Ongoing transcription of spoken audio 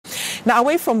Now,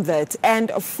 away from that, and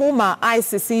former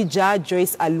ICC Judge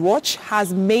Joyce Aluoch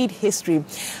has made history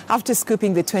after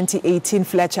scooping the 2018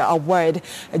 Fletcher Award.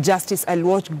 Justice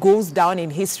Aluoch goes down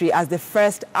in history as the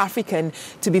first African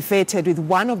to be feted with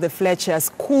one of the Fletcher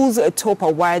School's top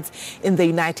awards in the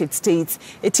United States.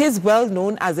 It is well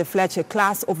known as the Fletcher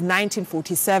Class of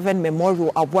 1947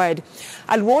 Memorial Award.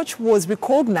 Aluoch was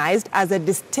recognized as a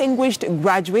distinguished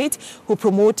graduate who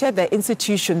promoted the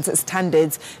institution's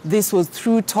standards. This was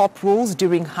through top roles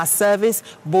during her service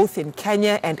both in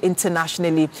Kenya and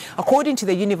internationally. According to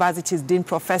the university's Dean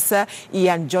Professor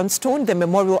Ian Johnstone, the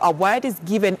Memorial Award is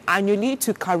given annually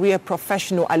to career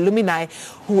professional alumni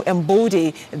who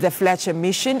embody the Fletcher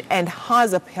mission and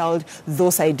has upheld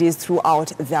those ideas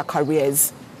throughout their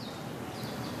careers.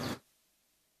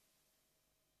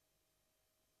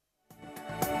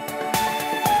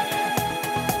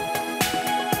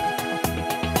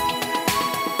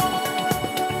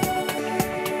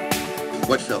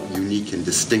 What felt unique and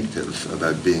distinctive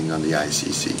about being on the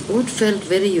ICC? What felt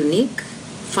very unique,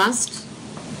 first,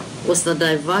 was the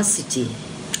diversity.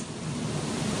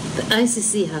 The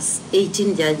ICC has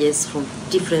 18 judges from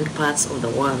different parts of the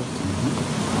world.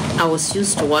 I was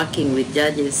used to working with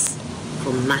judges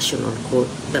from national court.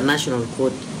 The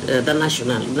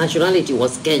nationality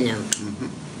was Kenyan.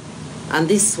 And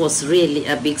this was really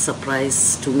a big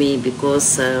surprise to me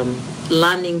because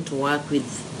learning to work with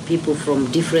people from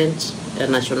different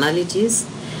nationalities,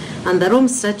 and the Rome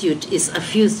Statute is a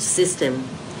fused system.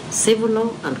 Civil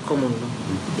law and common law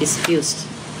is fused.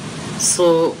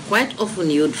 So quite often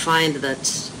you would find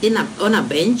that on a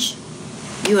bench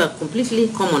you are completely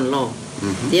common law.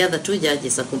 The other two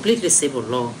judges are completely civil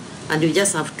law, and you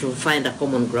just have to find a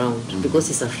common ground because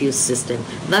it's a fused system.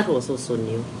 That was also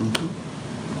new.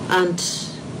 And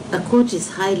the court is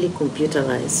highly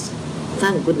computerized.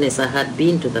 Thank goodness I had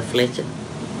been to the Fletcher.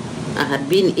 I had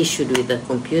been issued with a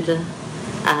computer.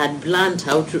 I had learned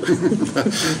how to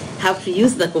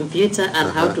use the computer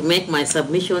and how to make my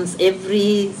submissions.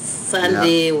 Every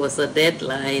Sunday was a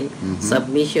deadline,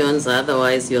 submissions,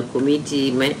 otherwise your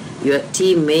committee, your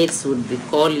teammates would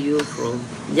call you from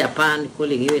Japan,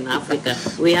 calling you in Africa.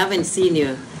 We haven't seen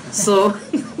you. So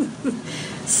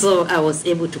I was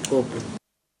able to cope.